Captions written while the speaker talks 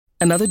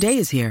Another day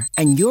is here,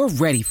 and you're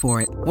ready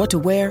for it. What to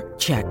wear?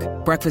 Check.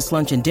 Breakfast,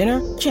 lunch, and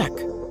dinner? Check.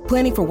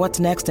 Planning for what's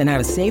next and how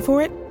to save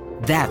for it?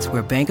 That's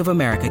where Bank of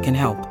America can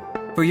help.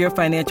 For your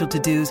financial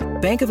to-dos,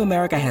 Bank of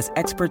America has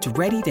experts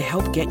ready to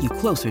help get you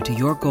closer to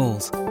your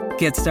goals.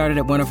 Get started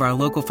at one of our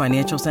local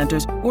financial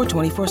centers or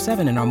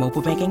 24/7 in our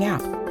mobile banking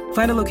app.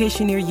 Find a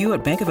location near you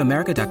at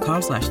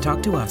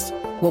bankofamerica.com/talktous.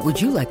 What would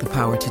you like the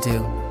power to do?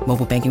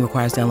 Mobile banking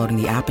requires downloading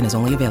the app and is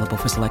only available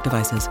for select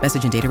devices.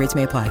 Message and data rates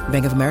may apply.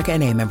 Bank of America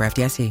N.A., member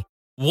FDIC.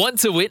 Want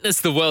to witness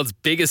the world's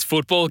biggest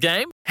football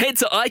game? Head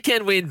to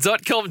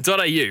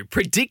iCanWin.com.au,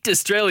 predict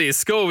Australia's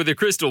score with a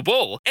crystal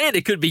ball, and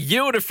it could be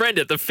you and a friend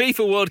at the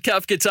FIFA World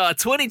Cup Qatar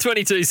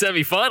 2022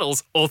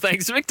 semi-finals, all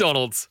thanks to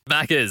McDonald's.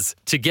 Maccas,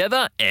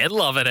 together and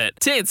loving it.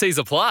 TNCs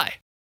apply.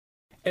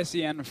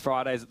 SEN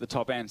Fridays at the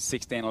top end,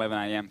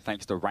 16:11am,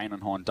 thanks to Rain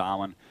and Horn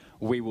Darwin.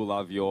 We will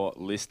love your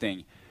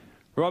listing.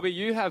 Robbie,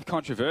 you have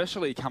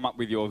controversially come up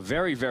with your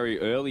very, very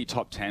early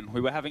top 10.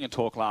 We were having a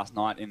talk last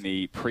night in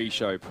the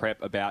pre-show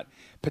prep about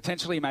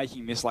potentially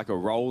making this like a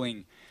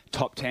rolling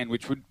top 10,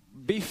 which would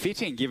be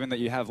fitting given that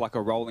you have like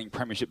a rolling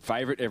premiership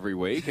favourite every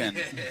week and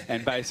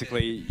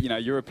basically, you know,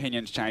 your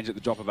opinions change at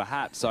the drop of a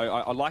hat. So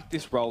I like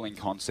this rolling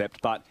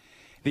concept, but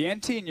the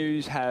NT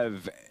News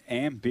have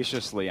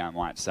ambitiously, I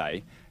might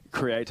say,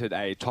 created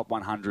a top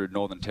 100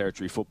 Northern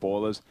Territory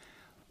footballers.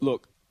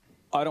 Look,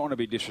 I don't want to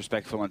be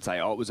disrespectful and say,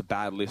 oh, it was a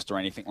bad list or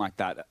anything like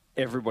that.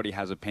 Everybody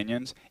has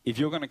opinions. If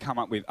you're going to come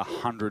up with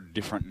 100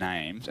 different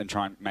names and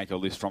try and make a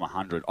list from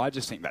 100, I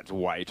just think that's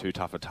way too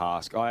tough a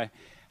task. I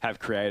have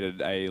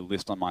created a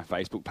list on my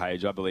Facebook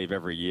page, I believe,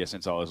 every year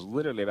since I was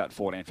literally about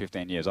 14,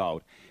 15 years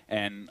old.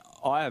 And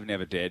I have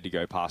never dared to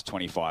go past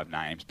 25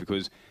 names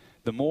because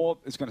the more,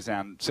 it's going to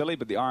sound silly,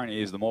 but the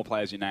irony is the more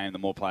players you name, the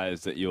more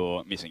players that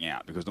you're missing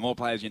out. Because the more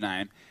players you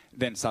name,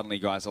 then suddenly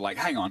guys are like,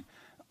 hang on,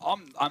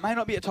 I may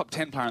not be a top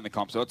 10 player in the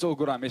comp, so it's all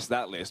good I missed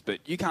that list, but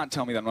you can't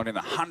tell me that I'm not in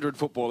the 100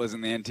 footballers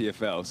in the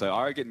NTFL. So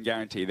I can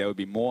guarantee there would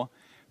be more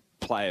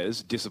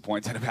players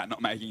disappointed about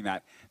not making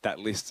that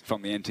list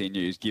from the NT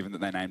News, given that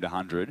they named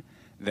 100,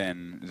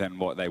 than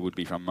what they would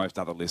be from most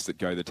other lists that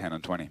go the 10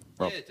 and 20.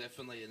 Rob? Yeah,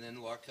 definitely. And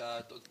then like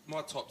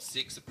my top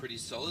 6 are pretty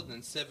solid,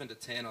 and 7 to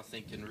 10 I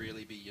think can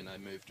really be, you know,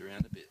 moved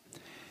around a bit.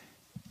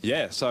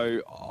 Yeah,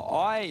 so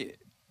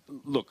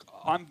Look,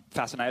 I'm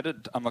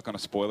fascinated. I'm not going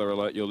to spoiler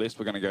alert your list.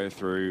 We're going to go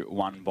through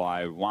one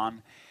by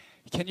one.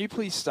 Can you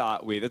please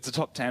start with, it's a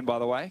top 10, by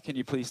the way. Can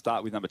you please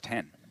start with number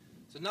 10?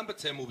 So number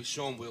 10 will be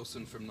Sean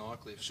Wilson from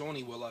Nycliffe.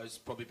 Shawnee Willow's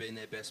probably been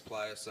their best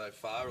player so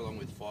far, along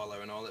with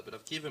Philo and Olet. But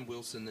I've given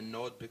Wilson the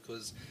nod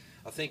because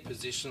I think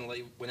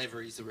positionally,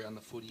 whenever he's around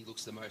the foot, he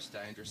looks the most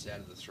dangerous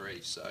out of the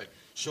three. So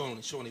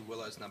Shawnee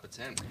Willow's number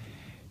 10.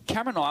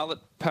 Cameron Islet,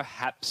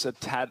 perhaps a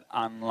tad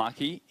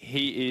unlucky.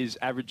 He is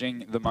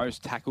averaging the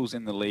most tackles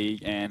in the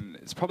league, and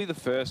it's probably the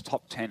first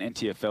top 10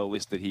 NTFL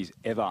list that he's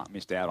ever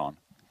missed out on.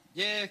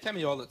 Yeah,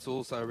 Cammy Islet's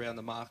also around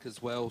the mark as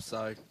well,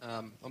 so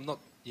I'm not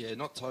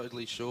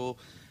totally sure.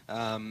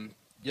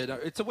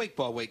 It's a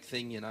week-by-week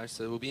thing, you know,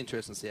 so it'll be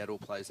interesting to see how it all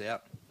plays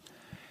out.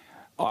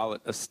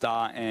 Islet, a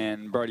star,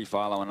 and Brody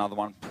Philo, another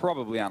one.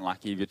 Probably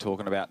unlucky if you're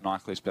talking about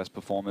Nycliffe's best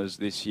performers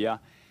this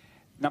year.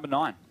 Number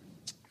 9.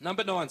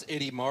 Number 9's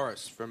Eddie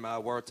Morris from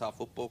Waratah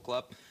Football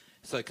Club.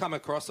 So come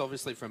across,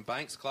 obviously, from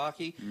Banks,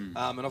 Clarkey.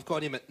 And I've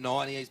got him at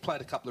 90. He's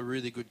played a couple of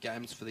really good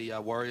games for the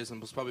Warriors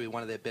and was probably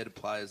one of their better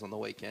players on the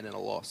weekend in a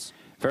loss.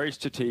 Very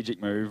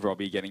strategic move,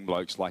 Robbie, getting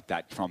blokes like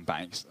that from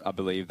Banks. I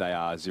believe they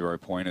are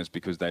 0-pointers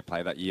because they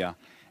play that year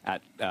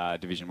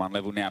at Division 1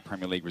 level, now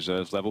Premier League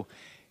Reserves level.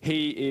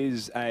 He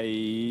is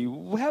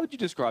how would you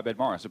describe Ed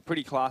Morris? A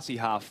pretty classy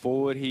half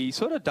forward. He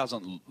sort of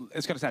doesn't,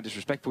 it's going to sound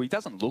disrespectful, he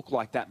doesn't look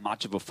like that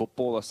much of a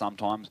footballer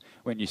sometimes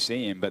when you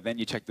see him, but then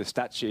you check the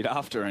stat sheet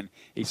after and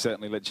he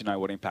certainly lets you know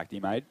what impact he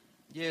made.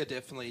 Yeah,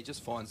 definitely. He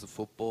just finds the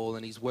football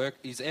and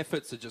his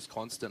efforts are just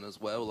constant as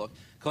well, like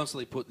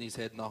constantly putting his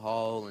head in the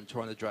hole and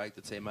trying to drag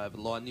the team over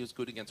the line. He was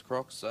good against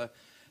Crocs, so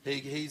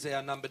he's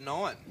our number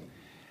 9.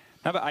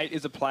 Number 8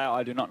 is a player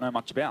I do not know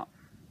much about.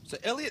 So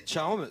Elliot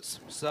Chalmers.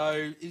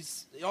 So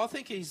I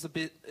think it's a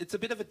bit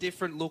of a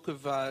different look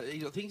of. I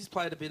think he's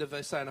played a bit of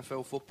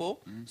SANFL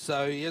football.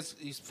 So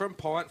he's from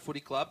Pint Footy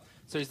Club.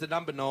 So he's the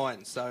number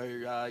 9.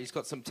 So he's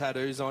got some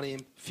tattoos on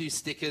him, a few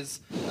stickers,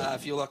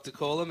 if you like to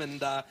call them.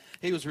 And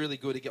he was really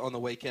good on the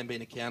weekend,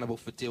 being accountable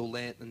for Dill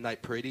Lant and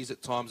Nate Preties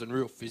at times, and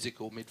real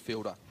physical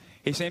midfielder.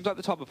 He seems like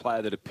the type of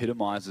player that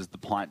epitomises the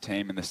Pint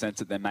team in the sense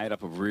that they're made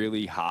up of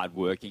really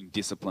hard-working,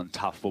 disciplined,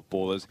 tough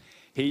footballers.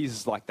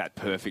 He's like that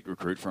perfect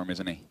recruit for him,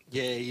 isn't he?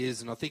 Yeah, he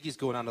is, and I think he's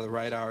gone under the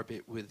radar a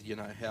bit with, you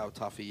know, how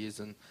tough he is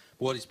and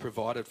what he's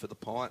provided for the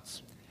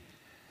Pints.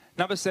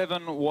 Number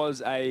 7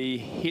 was a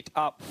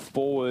hit-up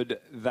forward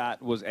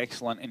that was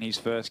excellent in his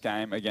first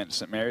game against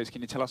St Mary's.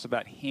 Can you tell us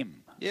about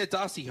him? Yeah,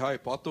 Darcy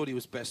Hope. I thought he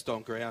was best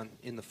on ground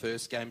in the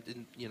first game.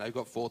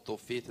 Got 4th or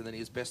 5th, and then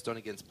he was best on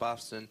against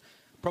Buffs, and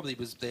probably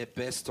was their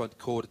best on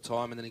quarter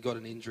time, and then he got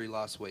an injury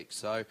last week.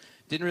 So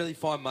didn't really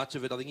find much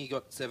of it. I think he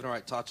got 7 or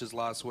 8 touches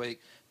last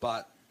week,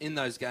 but in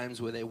those games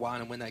where they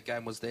won and when that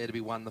game was there to be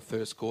won the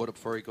first quarter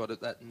before he got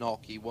that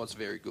knock, he was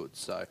very good.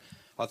 So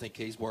I think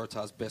he's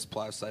Waratah's best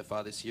player so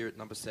far this year at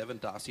number 7,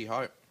 Darcy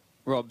Hope.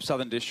 Rob,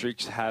 Southern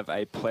Districts have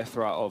a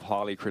plethora of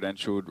highly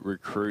credentialed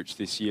recruits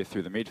this year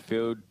through the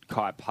midfield.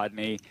 Kai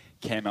Pudney,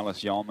 Cam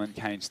Ellis-Yeoman,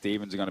 Kane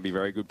Stevens are going to be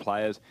very good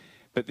players.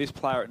 But this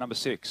player at number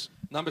 6?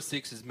 Number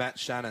 6 is Matt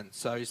Shannon.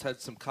 So he's had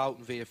some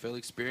Carlton VFL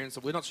experience.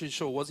 We're not too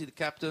sure, was he the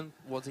captain?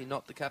 Was he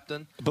not the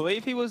captain? I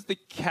believe he was the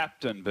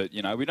captain, but,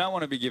 you know, we don't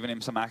want to be giving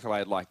him some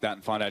accolade like that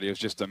and find out he was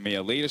just a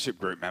mere leadership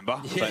group member.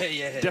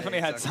 Yeah, definitely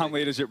had some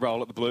leadership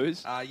role at the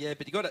Blues. Yeah,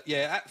 but you got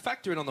it.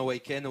 Factor in on the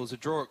weekend. There was a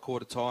draw at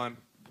quarter time.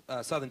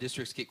 Southern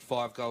Districts kicked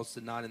 5 goals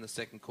to none in the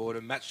second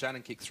quarter. Matt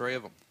Shannon kicked 3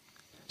 of them.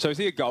 So is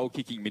he a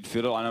goal-kicking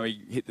midfielder? I know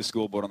he hit the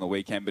scoreboard on the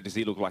weekend, but does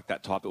he look like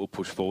that type that will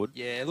push forward?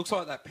 Yeah, it looks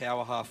like that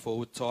power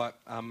half-forward type.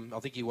 I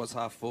think he was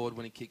half-forward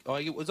when he kicked... Oh,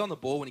 he was on the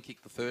ball when he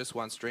kicked the first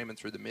one, streaming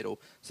through the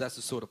middle. So that's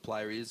the sort of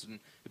player he is.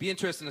 And it'd be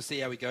interesting to see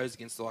how he goes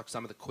against like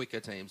some of the quicker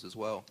teams as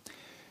well.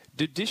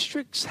 Do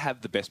districts have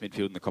the best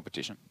midfield in the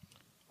competition?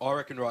 I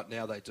reckon right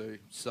now they do.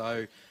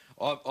 So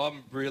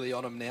I'm really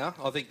on them now.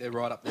 I think they're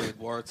right up there with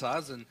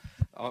Waratahs, and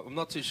I'm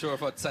not too sure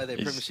if I'd say they're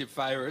premiership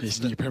favourites.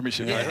 He's new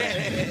premiership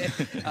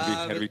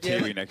favourite. It'll be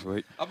Kiwi next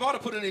week. I might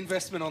have put an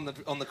investment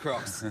on the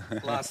Crocs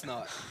last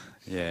night.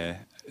 Yeah.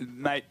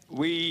 Mate,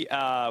 we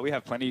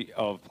have plenty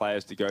of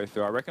players to go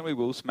through. I reckon we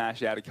will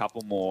smash out a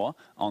couple more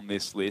on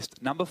this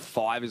list. Number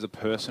 5 is a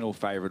personal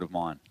favourite of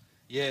mine.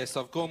 Yeah,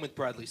 so I've gone with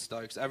Bradley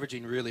Stokes,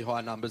 averaging really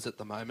high numbers at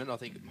the moment. I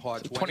think high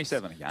 20s.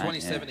 27 a game.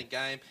 27 a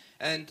game.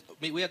 And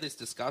we had this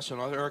discussion.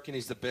 I reckon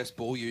he's the best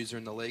ball user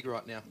in the league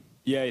right now.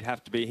 Yeah, he'd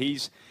have to be.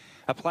 He's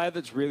a player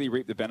that's really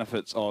reaped the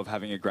benefits of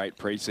having a great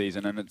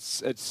preseason, and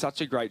it's such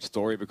a great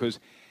story because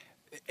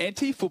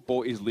NT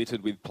football is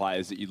littered with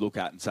players that you look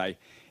at and say,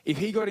 if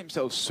he got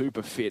himself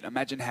super fit,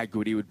 imagine how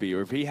good he would be.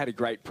 Or if he had a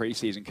great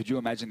preseason, could you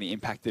imagine the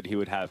impact that he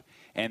would have?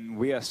 And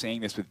we are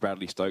seeing this with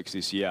Bradley Stokes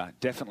this year.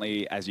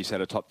 Definitely, as you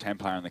said, a top 10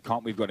 player in the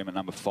comp. We've got him at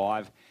number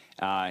 5.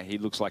 He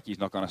looks like he's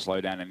not going to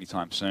slow down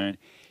anytime soon.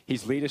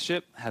 His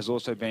leadership has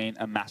also been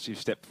a massive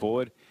step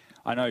forward.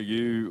 I know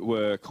you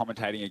were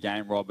commentating a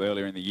game, Rob,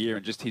 earlier in the year,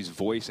 and just his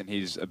voice and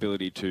his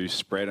ability to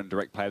spread and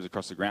direct players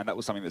across the ground, that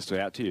was something that stood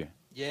out to you.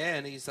 Yeah,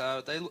 and he's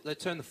they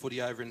turned the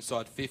footy over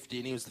inside 50,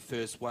 and he was the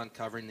first one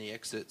covering the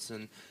exits,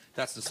 and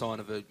that's the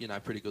sign of a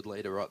pretty good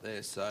leader right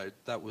there. So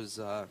that was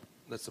that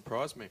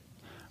surprised me.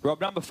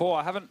 Rob, number 4,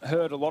 I haven't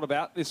heard a lot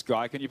about this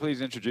guy. Can you please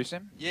introduce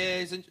him? Yeah,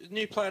 he's a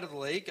new player to the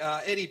league.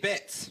 Eddie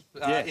Betts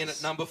in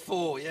at number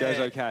 4. Yeah, goes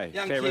okay.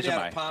 Young Fair kid resume.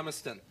 out of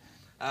Palmerston.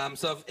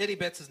 So Eddie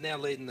Betts is now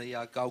leading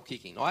the goal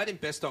kicking. I had him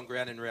best on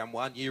ground in round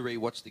 1. You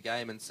rewatched the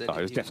game and said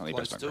he was definitely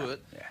close best to ground.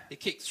 it. Yeah. He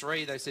kicked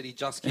 3. They said he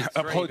just kicked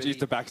 3. Apologies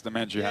to Baxter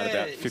Mensch, who had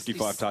about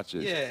 55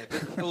 touches. Yeah,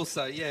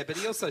 but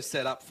he also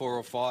set up 4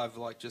 or 5,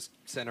 like just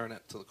centering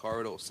it to the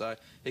corridor. So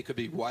he could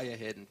be way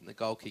ahead in the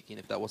goal kicking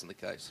if that wasn't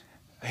the case.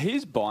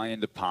 His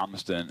buy-in to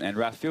Palmerston, and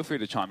Raf, feel free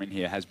to chime in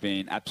here, has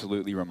been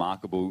absolutely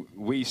remarkable.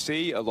 We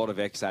see a lot of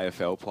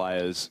ex-AFL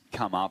players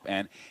come up,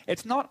 and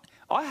it's not...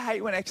 I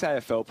hate when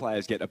ex-AFL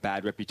players get a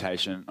bad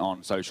reputation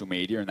on social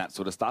media and that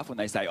sort of stuff, when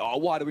they say, oh,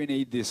 why do we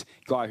need this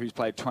guy who's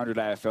played 200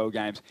 AFL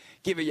games?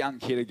 Give a young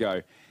kid a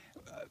go.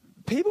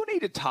 People need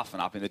to toughen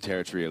up in the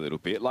territory a little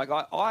bit. Like,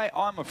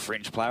 I'm a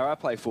fringe player. I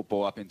play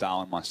football up in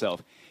Darwin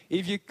myself.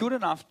 If you're good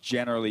enough,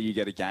 generally you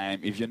get a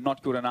game. If you're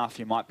not good enough,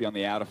 you might be on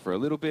the outer for a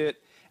little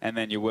bit, and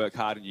then you work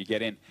hard and you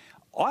get in.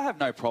 I have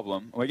no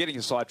problem. We're getting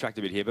sidetracked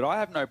a bit here, but I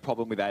have no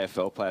problem with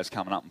AFL players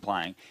coming up and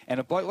playing. And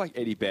a bloke like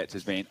Eddie Betts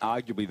has been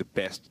arguably the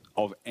best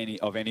of any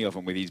of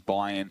them with his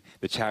buy-in,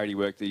 the charity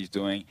work that he's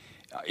doing.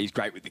 He's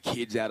great with the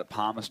kids out at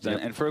Palmerston.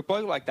 Yep. And for a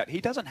bloke like that,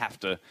 he doesn't have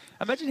to...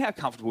 Imagine how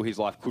comfortable his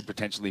life could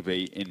potentially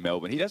be in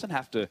Melbourne. He doesn't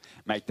have to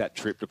make that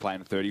trip to play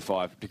in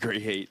 35-degree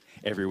heat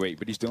every week,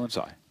 but he's doing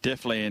so.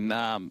 Definitely.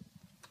 And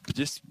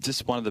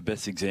just one of the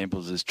best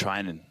examples is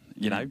training.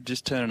 You know,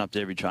 just turning up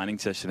to every training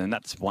session. And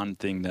that's one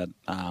thing that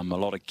a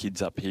lot of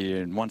kids up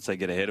here, and once they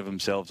get ahead of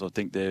themselves, I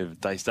think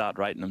they start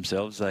rating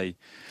themselves. They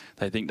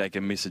think they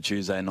can miss a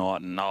Tuesday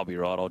night and I'll be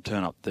right, I'll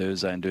turn up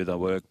Thursday and do the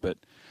work. But,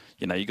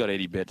 you know, you got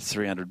Eddie Betts,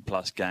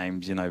 300-plus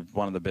games, you know,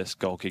 one of the best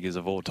goal kickers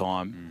of all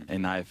time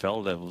in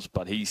AFL levels,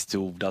 but he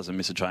still doesn't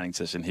miss a training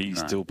session. He's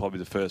still probably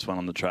the first one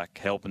on the track,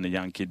 helping the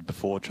young kid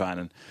before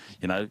training,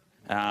 you know.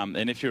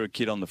 And if you're a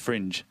kid on the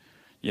fringe,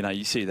 you know,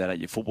 you see that at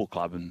your football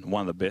club, and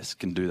one of the best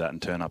can do that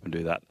and turn up and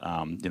do that.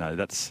 You know,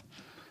 that's...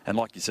 And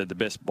like you said, the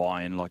best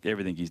buy-in, like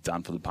everything he's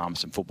done for the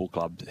Palmerston Football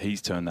Club,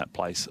 he's turned that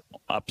place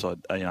upside,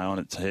 on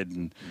its head,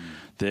 and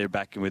they're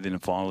back within a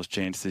finals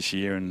chance this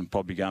year, and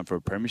probably going for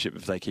a premiership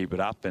if they keep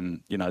it up.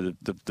 And you know,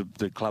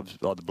 the clubs,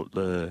 like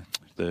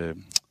the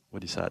what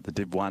do you say, the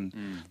Div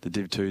 1, the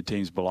Div 2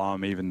 teams below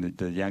them, even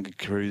the younger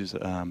crews,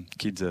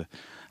 kids are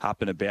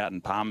up and about,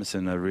 and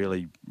Palmerston are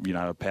really, you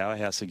know, a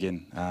powerhouse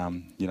again,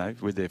 you know,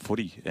 with their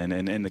footy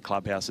and the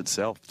clubhouse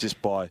itself,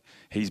 just by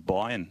his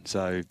buy-in.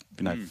 So,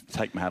 you know,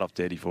 take my hat off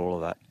to Eddie for all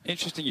of that.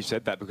 Interesting you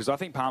said that, because I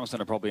think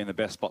Palmerston are probably in the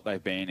best spot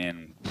they've been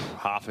in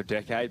half a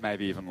decade,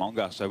 maybe even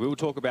longer. So we'll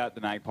talk about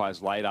the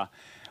Magpies later.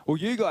 Well,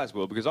 you guys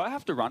will, because I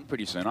have to run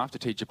pretty soon. I have to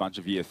teach a bunch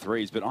of year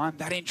 3s, but I'm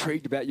that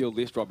intrigued about your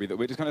list, Robbie, that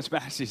we're just going to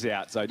smash this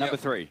out. So, number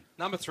 3.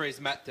 Number 3 is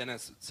Matt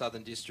Dennis at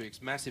Southern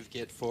Districts. Massive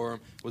get for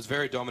him. Was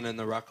very dominant in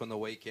the ruck on the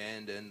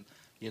weekend, and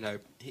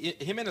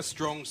him in a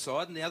strong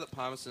side. Now that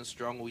Palmerston's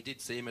strong, we did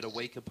see him at a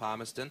weaker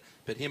Palmerston,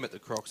 but him at the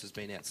Crocs has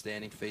been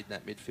outstanding, feeding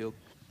that midfield.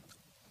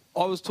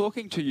 I was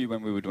talking to you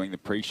when we were doing the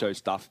pre-show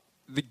stuff.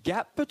 The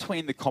gap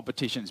between the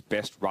competition's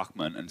best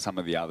ruckman and some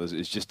of the others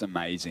is just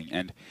amazing.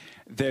 And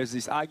there's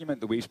this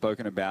argument that we've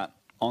spoken about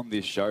on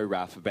this show,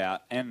 Raf,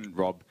 and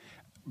Rob,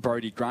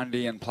 Brodie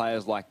Grundy and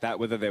players like that,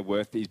 whether they're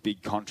worth these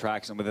big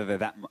contracts and whether they're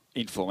that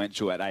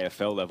influential at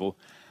AFL level.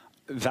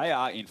 They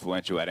are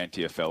influential at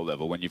NTFL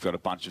level when you've got a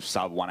bunch of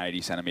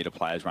sub-180 centimetre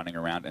players running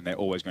around, and they're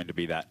always going to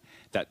be that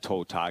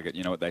tall target.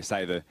 You know what they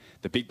say,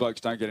 the big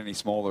blokes don't get any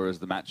smaller as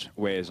the match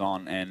wears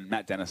on, and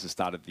Matt Dennis has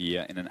started the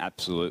year in an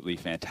absolutely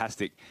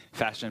fantastic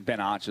fashion. Ben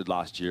Archer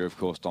last year, of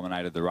course,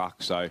 dominated the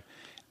ruck, so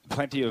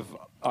plenty of,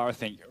 I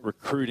think,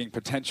 recruiting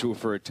potential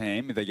for a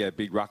team if they get a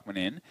big ruckman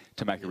in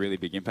to make a really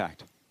big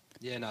impact.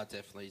 Yeah, no,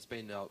 definitely. He's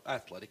been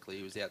athletically,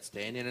 he was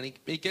outstanding, and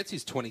he gets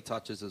his 20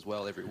 touches as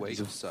well every week. He's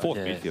a fourth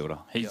midfielder.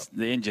 He's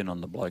the engine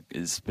on the bloke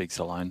speaks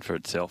alone for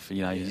itself.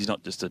 He's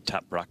not just a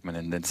tap ruckman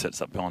and then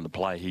sets up behind the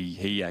play.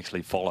 He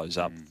actually follows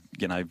up.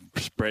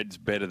 Spreads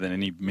better than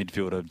any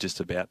midfielder just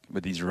about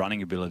with his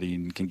running ability,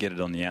 and can get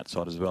it on the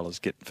outside as well as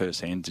get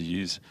first hand to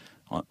use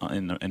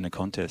in the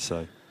contest.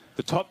 So.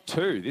 The top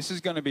 2, this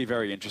is going to be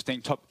very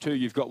interesting. Top 2,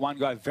 you've got one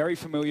guy very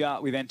familiar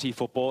with NT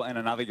football and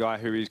another guy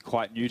who is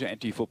quite new to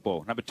NT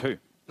football. Number 2.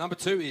 Number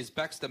 2 is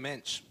Baxter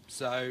Mensch.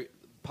 So,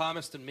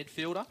 Palmerston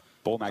midfielder.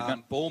 Ball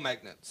magnet. Ball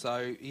magnet.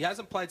 So, he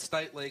hasn't played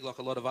state league like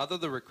a lot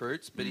of the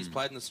recruits, but he's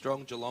played in the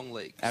strong Geelong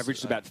League.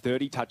 Averaged about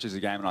 30 touches a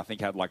game, and I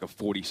think had like a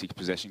 46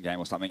 possession game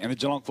or something. And the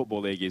Geelong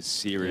Football League is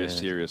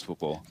serious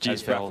football.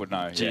 As Raf would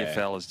know.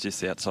 GFL is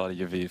just outside of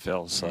your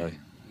VFL, so...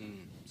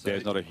 So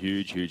there's not a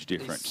huge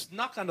difference. He's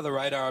snuck under the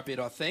radar a bit,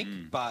 I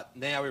think, but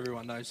now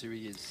everyone knows who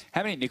he is.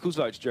 How many Nichols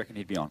votes do you reckon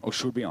he'd be on, or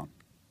should be on?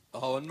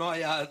 Oh, in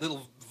my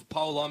little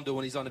poll I'm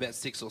doing, he's on about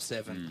 6 or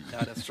 7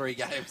 out of 3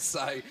 games.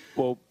 So,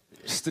 well,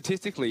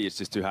 statistically, it's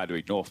just too hard to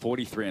ignore.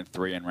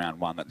 43-3 in round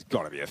 1. That's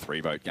got to be a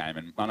 3-vote game.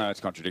 And I know it's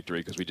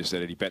contradictory because we just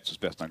said Eddie Betts was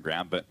best on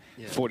ground, but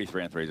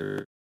 43-3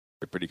 is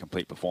a pretty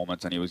complete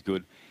performance, and he was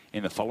good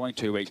in the following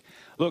 2 weeks.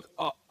 Look,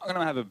 I'm going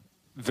to have a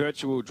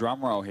virtual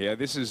drum roll here.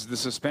 This is the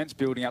suspense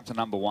building up to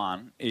number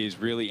 1 is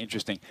really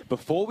interesting.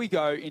 Before we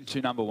go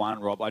into number 1,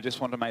 Rob, I just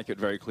want to make it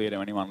very clear to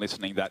anyone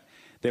listening that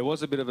there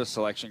was a bit of a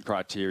selection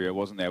criteria,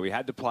 wasn't there? We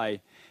had to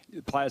play,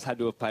 players had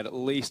to have played at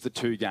least the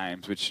 2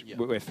 games, which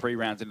we're 3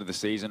 rounds into the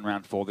season,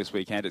 round 4 this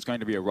weekend. It's going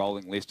to be a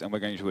rolling list, and we're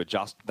going to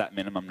adjust that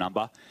minimum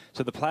number.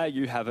 So the player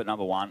you have at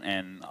number 1,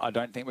 and I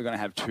don't think we're going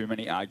to have too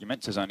many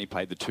arguments, has only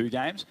played the 2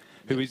 games.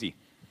 Who is he?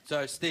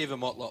 So,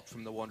 Stephen Motlop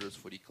from the Wanderers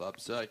Footy Club.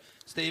 So,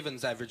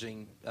 Stephen's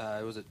averaging,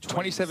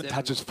 27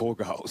 touches, 4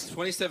 goals.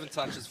 27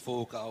 touches,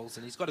 4 goals.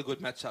 And he's got a good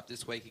matchup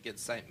this week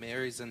against St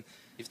Mary's. And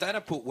if they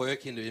don't put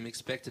work into him,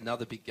 expect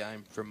another big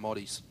game from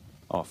Moddies.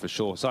 Oh, for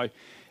sure. So,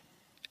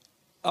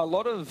 a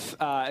lot of,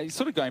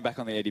 sort of going back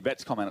on the Eddie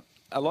Betts comment,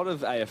 a lot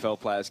of AFL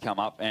players come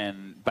up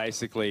and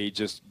basically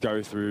just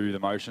go through the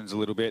motions a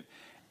little bit.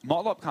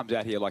 Motlop comes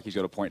out here like he's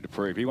got a point to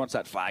prove. He wants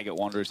that flag at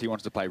Wanderers. He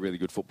wants to play really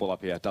good football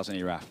up here, doesn't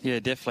he, Raf? Yeah,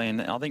 definitely.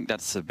 And I think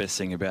that's the best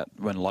thing about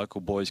when local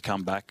boys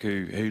come back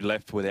who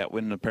left without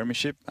winning a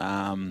premiership.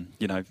 And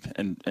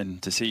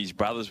to see his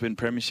brothers win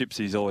premierships,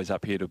 he's always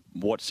up here to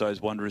watch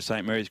those Wanderers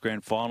St Mary's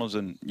grand finals.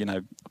 And,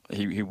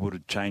 he would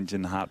have changed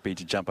in a heartbeat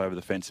to jump over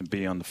the fence and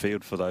be on the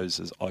field for those,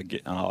 as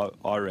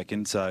I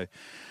reckon. So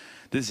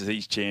this is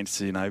his chance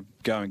to,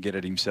 go and get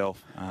it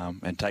himself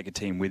and take a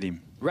team with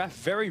him. Raf,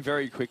 very,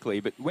 very quickly,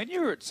 but when you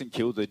were at St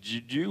Kilda,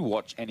 did you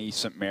watch any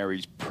St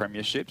Mary's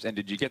premierships, and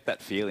did you get that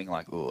feeling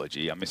like, oh,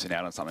 gee, I'm missing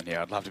out on something here.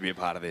 I'd love to be a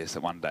part of this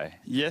at one day?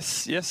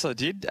 Yes, I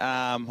did.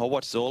 I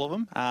watched all of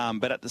them,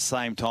 but at the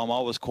same time, I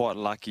was quite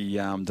lucky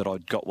that I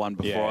got one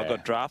before I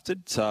got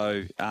drafted.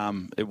 So it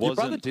wasn't. Your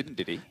brother didn't,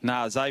 did he?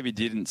 No, Xavier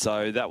didn't.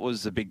 So that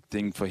was the big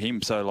thing for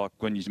him. So like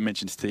when you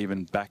mentioned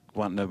Stephen back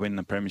wanting to win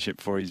the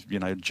premiership for his,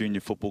 junior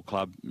football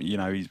club,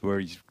 where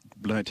he's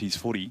learnt his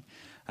footy.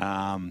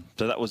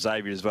 So that was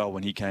Xavier as well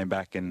when he came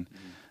back, and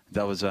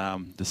that was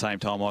the same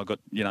time I got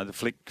the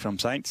flick from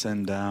Saints,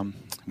 and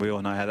we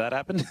all know how that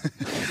happened.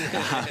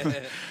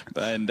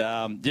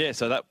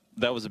 So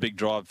that was a big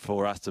drive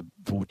for us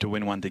to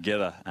win one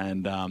together,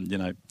 and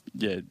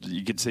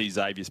you could see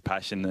Xavier's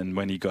passion, and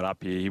when he got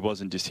up here, he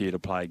wasn't just here to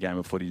play a game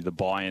of footy, the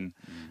buy-in,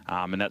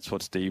 and that's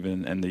what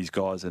Stephen and these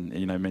guys, and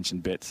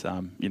mentioned Betts,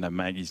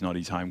 Maggie's not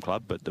his home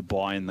club, but the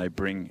buy-in they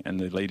bring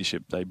and the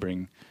leadership they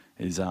bring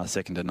is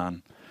second to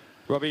none.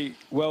 Robbie,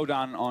 well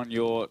done on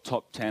your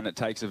top 10. It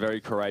takes a very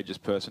courageous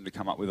person to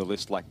come up with a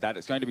list like that.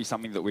 It's going to be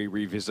something that we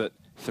revisit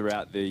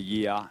throughout the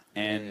year,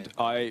 and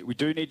we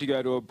do need to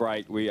go to a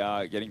break. We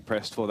are getting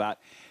pressed for that.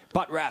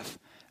 But, Raf,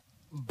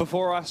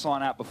 Before I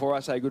sign out, before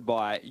I say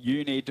goodbye,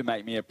 you need to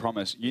make me a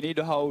promise. You need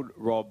to hold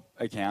Rob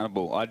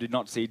accountable. I did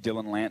not see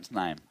Dylan Lance's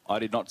name. I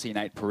did not see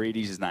Nate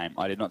Paredes' name.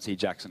 I did not see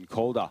Jackson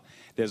Calder.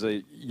 There's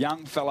a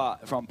young fella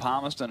from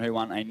Palmerston who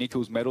won a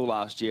Nichols medal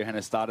last year and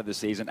has started the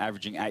season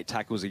averaging 8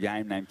 tackles a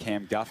game named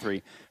Cam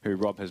Guthrie, who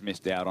Rob has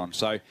missed out on.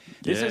 So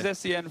this is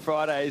SCN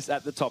Fridays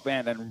at the Top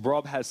End, and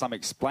Rob has some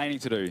explaining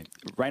to do.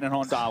 Rain and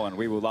Horn Darwin,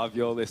 we will love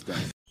your listing.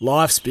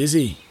 Life's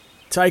busy.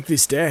 Take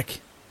this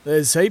deck.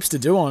 There's heaps to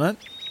do on it.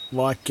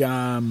 Like,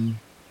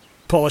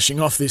 polishing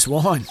off this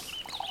wine.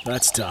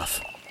 That's tough.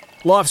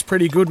 Life's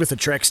pretty good with a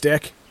Trex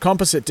deck.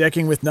 Composite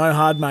decking with no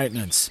hard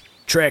maintenance.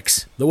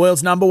 Trex, the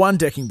world's #1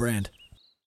 decking brand.